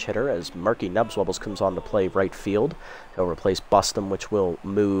a pinch hitter as Murky Nubswubbles comes on to play right field. He'll replace Bustum, which will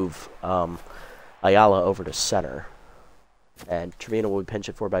move Ayala over to center. And Trevino will be pinch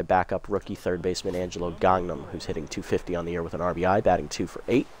hit for by backup rookie third baseman Angelo Gangnam, who's hitting .250 on the year with an RBI, batting 2 for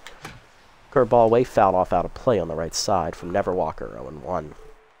 8. Curveball away, fouled off out of play on the right side from Neverwalker, 0-1.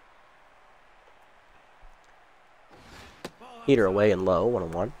 Heater away and low,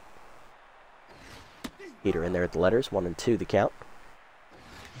 1-1. Heater in there at the letters, 1-2 the count.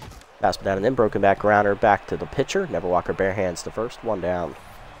 Fastball down and in, broken back grounder back to the pitcher. Neverwalker bare hands to first, 1 down.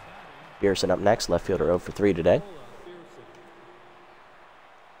 Beerson up next, left fielder 0 for 3 today.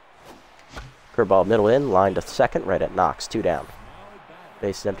 Curveball middle in, line to second, right at Knox, 2 down.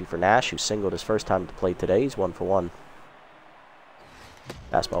 Base is empty for Nash, who singled his first time to play today. He's 1 for 1.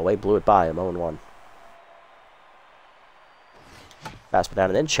 Fastball away, blew it by him, 0-1. Fastball down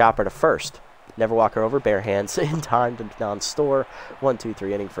and in, chopper to first. Neverwalker over, bare hands in time to non-store.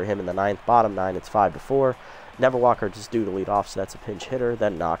 1-2-3 inning for him in the 9th. Bottom 9, it's 5-4. Neverwalker just due to lead off, so that's a pinch hitter.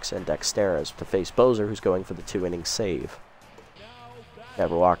 Then Knox and Dexteras to face Bozer, who's going for the 2-inning save.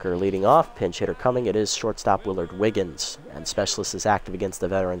 Neverwalker leading off, pinch hitter coming. It is shortstop Willard Wiggins, and Specialist is active against the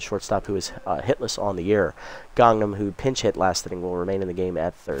veteran shortstop who is hitless on the year. Gangnam, who pinch hit last inning, will remain in the game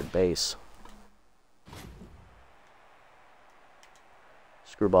at third base.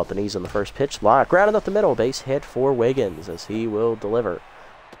 Screwball at the knees on the first pitch. Grounded up the middle. Base hit for Wiggins as he will deliver.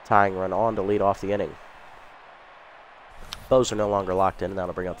 Tying run on to lead off the inning. Bows are no longer locked in, and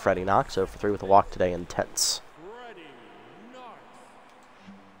that'll bring up Freddie Knox. 0 for 3 with a walk today. Intense.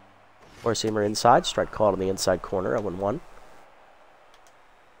 Four-seamer inside. Strike called on the inside corner. 0-1.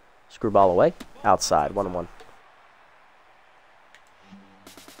 Screwball away. Outside. 1-1.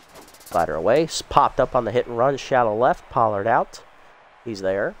 Slider away. Popped up on the hit and run. Shallow left. Pollard out. He's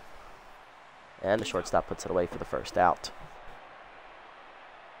there. And the shortstop puts it away for the first out.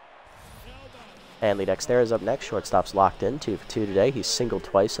 Hanley Dexter is up next. Shortstop's locked in. 2 for 2 today. He's singled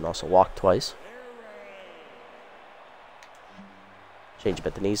twice and also walked twice. Change up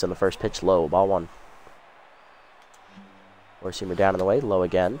at the knees on the first pitch. Low. Ball 1. Four-seamer down and away. Low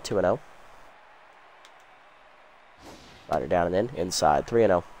again. 2-0. Slider down and in. Inside.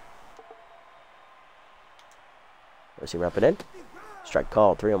 3-0. Four-seamer up and in. Strike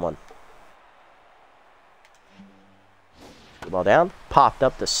called. 3-1. Ball down. Popped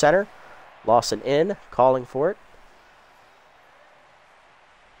up the center. Lawson in. Calling for it.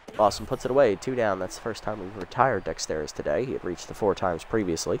 Lawson puts it away. 2 down. That's the first time we've retired Dexteris today. He had reached the 4 times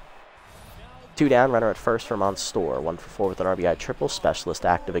previously. 2 down. Runner at first for Monster. 1 for 4 with an RBI triple. Specialist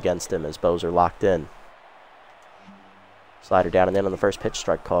active against him as Bows are locked in. Slider down and in on the first pitch.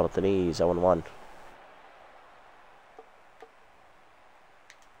 Strike called at the knees. 0-1.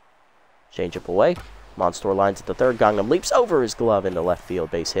 Change up away. Monster lines at the third. Gangnam leaps over his glove into left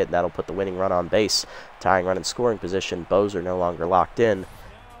field. Base hit, and that'll put the winning run on base. Tying run in scoring position. Bows are no longer locked in.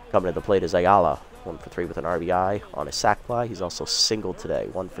 Coming to the plate is Ayala. 1 for 3 with an RBI on a sac fly. He's also singled today.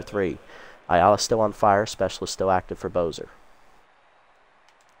 1 for 3. Ayala still on fire. Specialist still active for Bozer.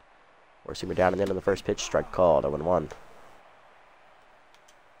 Four-seamer down and in on the first pitch. Strike called. 0-1.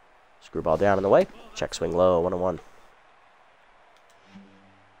 Screwball down and away. Check swing low. 1-1.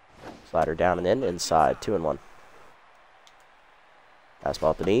 Slider down and in. Inside. 2-1.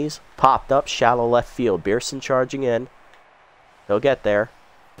 Fastball at the knees. Popped up. Shallow left field. Beerson charging in. He'll get there.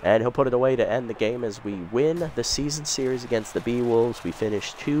 And he'll put it away to end the game as we win the season series against the Beewolves. We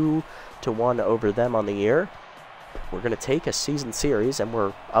finish 2-1 over them on the year. We're going to take a season series, and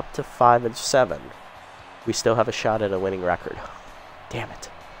we're up to 5-7. We still have a shot at a winning record. Damn it.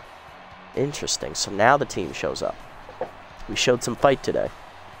 Interesting. So now the team shows up. We showed some fight today.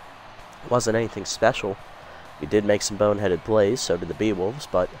 It wasn't anything special. We did make some boneheaded plays, so did the Beewolves,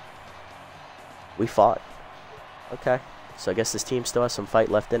 but we fought. Okay. So I guess this team still has some fight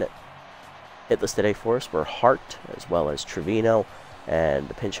left in it. Hitless today for us were Hart, as well as Trevino, and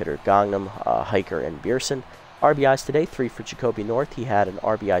the pinch hitter Gangnam, Hiker, and Beerson. RBIs today, 3 for Jacoby North. He had an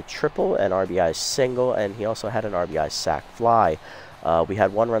RBI triple, an RBI single, and he also had an RBI sac fly. We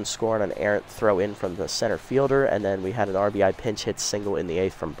had 1 run score on an errant throw in from the center fielder, and then we had an RBI pinch hit single in the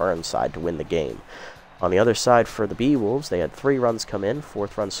 8th from Burnside to win the game. On the other side for the Beewolves, they had 3 runs come in,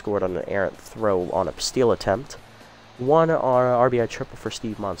 4th run scored on an errant throw on a steal attempt. 1 RBI triple for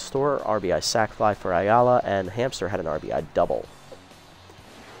Steve Monster, RBI sac fly for Ayala, and Hamster had an RBI double.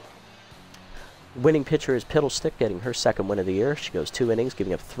 Winning pitcher is Piddlestick, getting her 2nd win of the year. She goes 2 innings,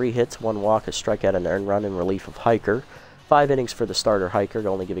 giving up 3 hits, 1 walk, a strikeout, and an earned run in relief of Hiker. 5 innings for the starter Hiker,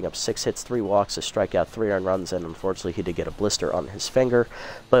 only giving up 6 hits, 3 walks, a strikeout, 3 earned runs, and unfortunately he did get a blister on his finger.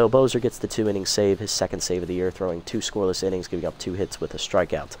 Leo Bozer gets the 2-inning save, his 2nd save of the year, throwing 2 scoreless innings, giving up 2 hits with a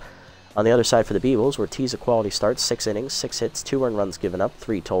strikeout. On the other side for the Beewolves, Ortiz a quality start, 6 innings, 6 hits, 2 earned runs given up,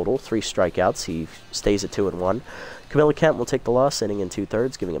 3 total, 3 strikeouts. He stays at 2-1. Camilla Kemp will take the loss, inning in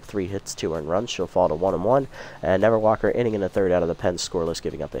 2/3, giving up 3 hits, 2 earned runs. She'll fall to 1-1. And Never Walker, inning in the 3rd out of the pen, scoreless,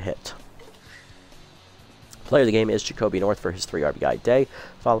 giving up a hit. Player of the game is Jacoby North for his 3 RBI day,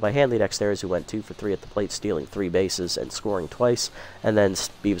 followed by Hanley Dexteris, who went 2 for 3 at the plate, stealing 3 bases and scoring twice. And then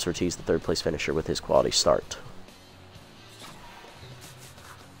Beavis Ortiz, the 3rd place finisher, with his quality start.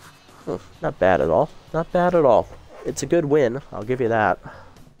 Not bad at all. Not bad at all. It's a good win, I'll give you that.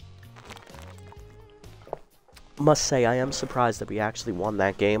 Must say, I am surprised that we actually won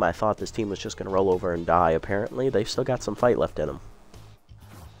that game. I thought this team was just going to roll over and die. Apparently, they've still got some fight left in them.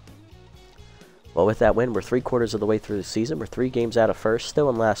 Well, with that win, we're 3/4 of the way through the season. We're 3 games out of first, still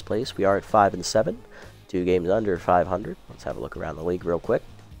in last place. We are at 5-7, 2 games under 500. Let's have a look around the league real quick.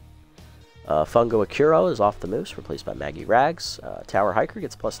 Fungo Akuro is off the Moose, replaced by Maggie Rags. Tower Hiker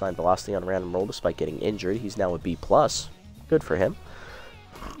gets +9 velocity on a random roll despite getting injured. He's now a B+. Good for him.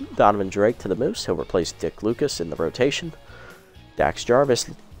 Donovan Drake to the Moose. He'll replace Dick Lucas in the rotation. Dax Jarvis,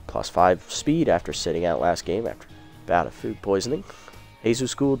 +5 speed after sitting out last game after a bout of food poisoning.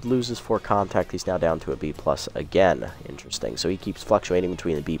 Jesus Gould loses 4 contact. He's now down to a B+ again. Interesting. So he keeps fluctuating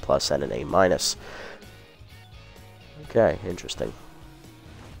between a B+ and an A-. Okay, interesting.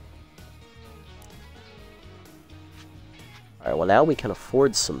 Alright, well now we can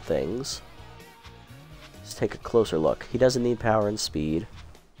afford some things. Let's take a closer look. He doesn't need power and speed.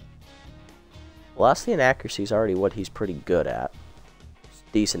 Velocity and accuracy is already what he's pretty good at. It's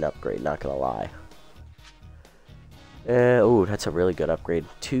a decent upgrade, not gonna lie. Ooh, that's a really good upgrade.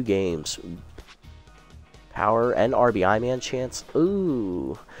 2 games. Power and RBI man chance.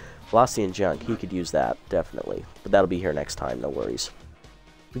 Ooh. Velocity and junk. He could use that, definitely. But that'll be here next time, no worries.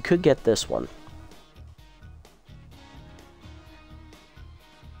 We could get this one.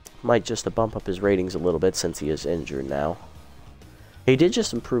 Might just to bump up his ratings a little bit since he is injured now. He did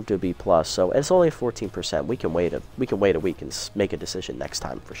just improve to a B+, so it's only 14%. We can wait a week and make a decision next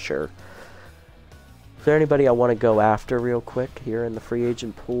time for sure. Is there anybody I want to go after real quick here in the free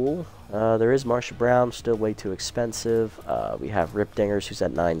agent pool? There is Marsha Brown, still way too expensive. We have Rip Dingers, who's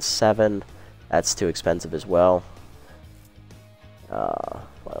at 9.7. That's too expensive as well.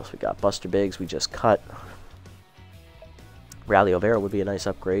 What else we got? Buster Biggs, we just cut. Rally O'Vera would be a nice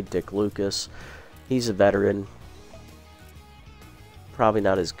upgrade. Dick Lucas, he's a veteran. Probably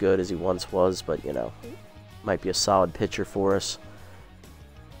not as good as he once was, but, you know, might be a solid pitcher for us.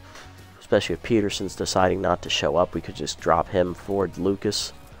 Especially if Peterson's deciding not to show up, we could just drop him for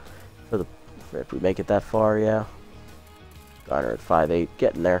Lucas. If we make it that far, yeah. Garner at 5'8",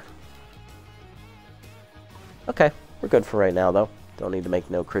 getting there. Okay, we're good for right now, though. Don't need to make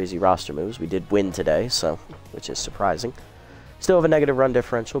no crazy roster moves. We did win today, so which is surprising. Still have a negative run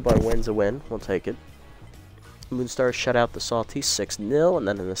differential, but a win's a win. We'll take it. Moonstars shut out the Salties 6-0, and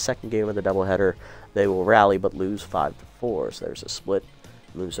then in the second game of the doubleheader, they will rally but lose 5-4. So there's a split.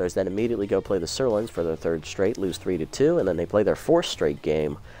 Moonstars then immediately go play the Sirloins for their 3rd straight, lose 3-2, and then they play their 4th straight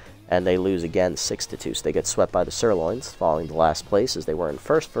game, and they lose again 6-2. So they get swept by the Sirloins, falling to last place as they were in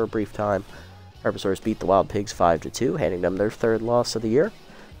first for a brief time. Herbivores beat the Wild Pigs 5-2, handing them their 3rd loss of the year.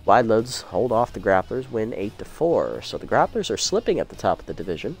 Wide Loads hold off the Grapplers, win 8-4. So the Grapplers are slipping at the top of the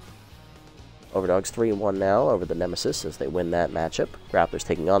division. Overdogs 3-1 now over the Nemesis as they win that matchup. Grapplers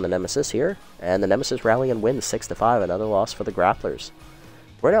taking on the Nemesis here, and the Nemesis rally and win 6-5, another loss for the Grapplers.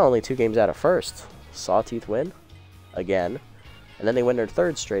 We're now only 2 games out of first. Sawteeth win again, and then they win their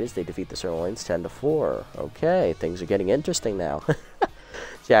 3rd straight as they defeat the Sirloins 10-4. Okay, things are getting interesting now.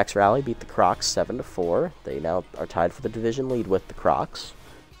 Jack's rally beat the Crocs 7-4. They now are tied for the division lead with the Crocs.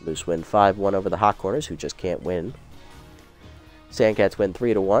 Moose win 5-1 over the Hot Corners, who just can't win. Sandcats win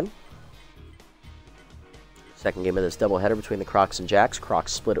 3-1. Second game of this doubleheader between the Crocs and Jacks.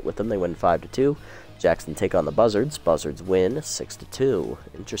 Crocs split it with them. They win 5-2. Jacks then take on the Buzzards. Buzzards win 6-2.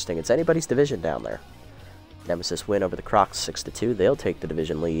 Interesting. It's anybody's division down there. Nemesis win over the Crocs 6-2. They'll take the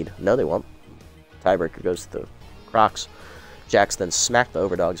division lead. No, they won't. Tiebreaker goes to the Crocs. Jacks then smack the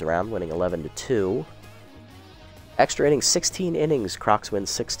Overdogs around, winning 11-2. Extra innings, 16 innings. Crocs win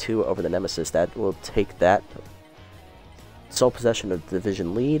 6-2 over the Nemesis. That will take that sole possession of the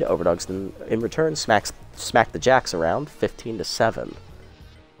division lead. Overdogs then, in return, smack the Jacks around, 15-7.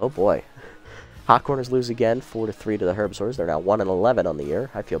 Oh boy. Hot Corners lose again, 4-3 to the Herbivores. They're now 1-11 on the year.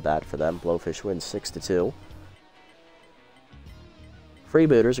 I feel bad for them. Blowfish wins 6-2.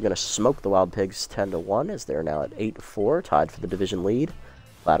 Freebooters are going to smoke the Wild Pigs 10-1 as they're now at 8-4, tied for the division lead.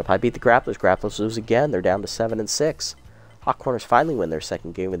 Platypi beat the Grapplers. Grapplers lose again. They're down to 7-6. Hot Corners finally win their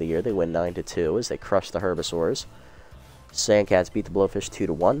 2nd game of the year. They win 9-2 as they crush the Herbivores. Sandcats beat the Blowfish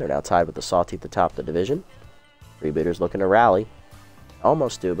 2-1. They're now tied with the Sawteeth at the top of the division. Freebooters looking to rally.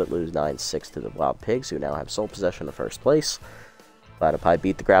 Almost do, but lose 9-6 to the Wild Pigs, who now have sole possession of 1st place. Platypi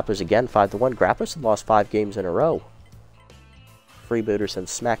beat the Grapplers again 5-1. Grapplers have lost 5 games in a row. Freebooters then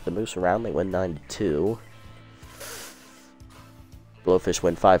smack the Moose around. They win 9-2. Blowfish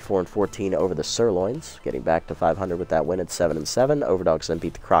win 5-4-14 over the Sirloins, getting back to 500 with that win at 7-7. Overdogs then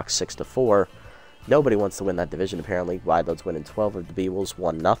beat the Crocs 6-4. Nobody wants to win that division, apparently. Wide Loads win in 12 of the Beewolves,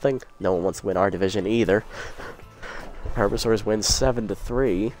 1-0. No one wants to win our division either. Herbivores win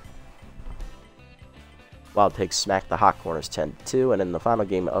 7-3. Wild Pigs smack the Hot Corners 10-2. And in the final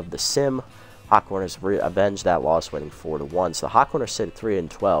game of the Sim, Hot Corners avenged that loss, winning 4-1. So the Hot Corners sit at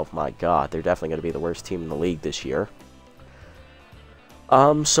 3-12. My God, they're definitely going to be the worst team in the league this year.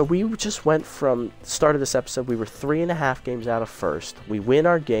 So we just went from the start of this episode, we were 3.5 games out of first. We win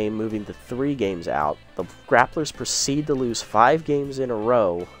our game, moving to 3 games out. The Grapplers proceed to lose 5 games in a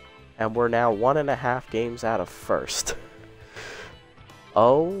row, and we're now 1.5 games out of first.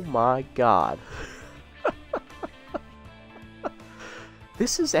 Oh my God.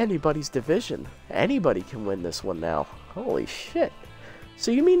 This is anybody's division. Anybody can win this one now. Holy shit.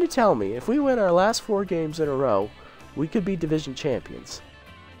 So you mean to tell me, if we win our last 4 games in a row, we could be division champions?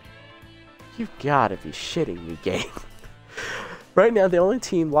 You've got to be shitting me, game. Right now, the only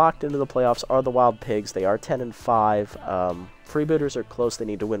team locked into the playoffs are the Wild Pigs. They are 10-5. Freebooters are close. They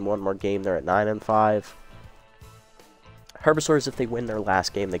need to win one more game. They're at 9-5. Herbivores, if they win their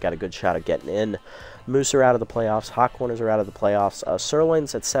last game, they got a good shot at getting in. Moose are out of the playoffs. Hot Corners are out of the playoffs.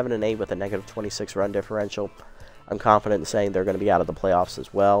 Sirloin's at 7-8 with a negative 26 run differential. I'm confident in saying they're going to be out of the playoffs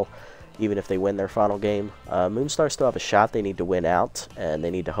as well, even if they win their final game. Moonstar still have a shot. They need to win out, and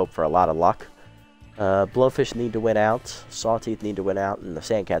they need to hope for a lot of luck. Blowfish need to win out. Sawteeth need to win out, and the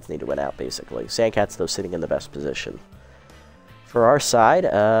Sandcats need to win out, basically. Sandcats, though, sitting in the best position. For our side,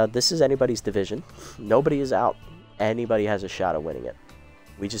 this is anybody's division. Nobody is out. Anybody has a shot at winning it.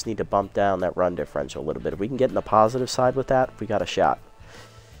 We just need to bump down that run differential a little bit. If we can get in the positive side with that, we got a shot.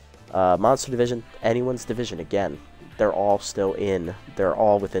 Monster division, anyone's division again. They're all still in. They're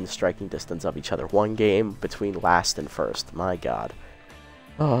all within striking distance of each other. One game between last and first. My God.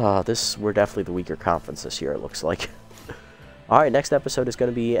 We're definitely the weaker conference this year, it looks like. Alright, next episode is going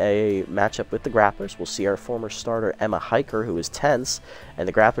to be a matchup with the Grapplers. We'll see our former starter, Emma Hiker, who is tense, and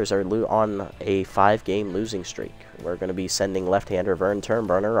the Grapplers are on a 5-game losing streak. We're going to be sending left-hander Vern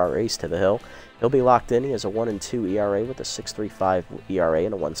Turnburner, our ace, to the hill. He'll be locked in. He has a 1-2 ERA with a 6.35 ERA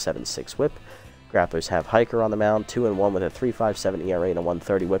and a 1.76 whip. Grapplers have Hiker on the mound, 2-1 with a 3.57 ERA and a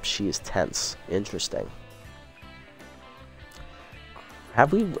 1.30 whip. She is tense. Interesting.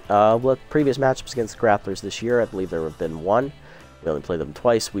 Have we, previous matchups against the Grapplers this year, I believe there have been one. We only played them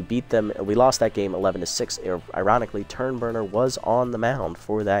twice. We beat them. We lost that game 11-6. Ironically, Turnburner was on the mound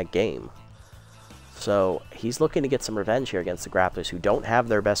for that game. So he's looking to get some revenge here against the Grapplers, who don't have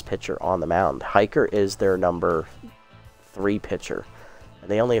their best pitcher on the mound. Hiker is their number 3 pitcher, and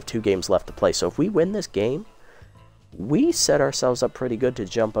they only have 2 games left to play. So if we win this game, we set ourselves up pretty good to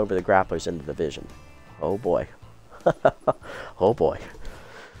jump over the Grapplers into the division. Oh boy. Oh boy.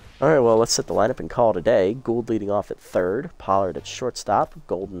 Alright, well, let's set the lineup and call it a day. Gould leading off at third. Pollard at shortstop.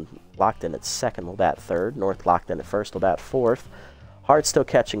 Golden locked in at second. Will bat third. North locked in at first. Will bat fourth. Hart still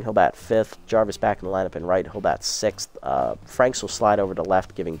catching. He'll bat fifth. Jarvis back in the lineup in right. He'll bat sixth. Franks will slide over to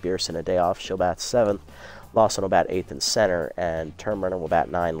left, giving Beerson a day off. She'll bat seventh. Lawson will bat eighth in center. And Turnburner will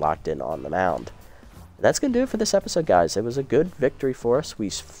bat 9, locked in on the mound. And that's going to do it for this episode, guys. It was a good victory for us. We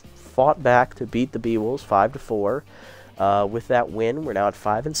fought back to beat the Beewolves 5-4. With that win, we're now at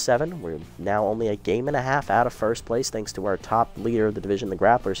 5-7. We're now only a game and a half out of first place, thanks to our top leader of the division, the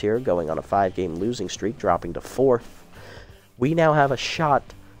Grapplers here, going on a 5-game losing streak, dropping to 4th. We now have a shot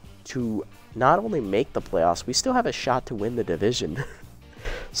to not only make the playoffs, we still have a shot to win the division.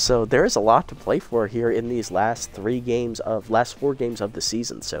 So there's a lot to play for here in these last 4 games of the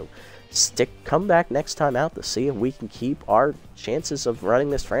season. So come back next time out to see if we can keep our chances of running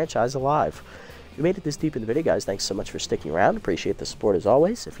this franchise alive. If you made it this deep in the video, guys, thanks so much for sticking around. Appreciate the support as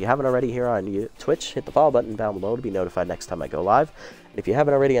always. If you haven't already here on Twitch, hit the follow button down below to be notified next time I go live. And if you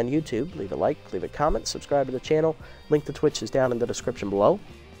haven't already on YouTube, leave a like, leave a comment, subscribe to the channel. Link to Twitch is down in the description below.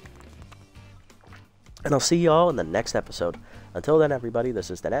 And I'll see you all in the next episode. Until then, everybody,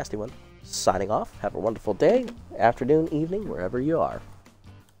 this is the Nasty One, signing off. Have a wonderful day, afternoon, evening, wherever you are.